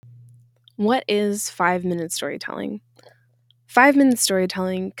What is 5-minute storytelling? 5-minute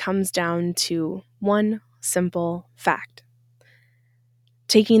storytelling comes down to one simple fact: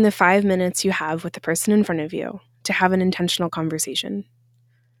 taking the 5 minutes you have with the person in front of you to have an intentional conversation.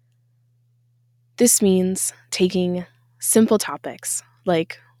 This means taking simple topics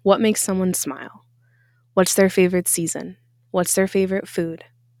like what makes someone smile, what's their favorite season, what's their favorite food,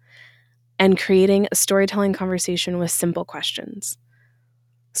 and creating a storytelling conversation with simple questions,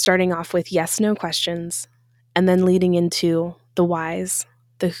 starting off with yes/no questions, and then leading into the whys,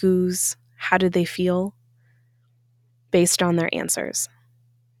 the whos, how did they feel, based on their answers.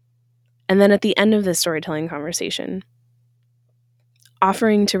 And then at the end of the storytelling conversation,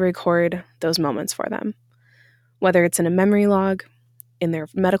 offering to record those moments for them, whether it's in a memory log, in their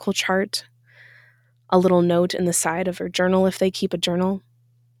medical chart, a little note in the side of their journal if they keep a journal,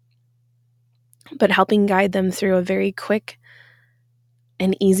 but helping guide them through a very quick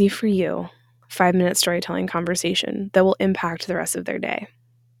and easy for you 5-minute storytelling conversation that will impact the rest of their day.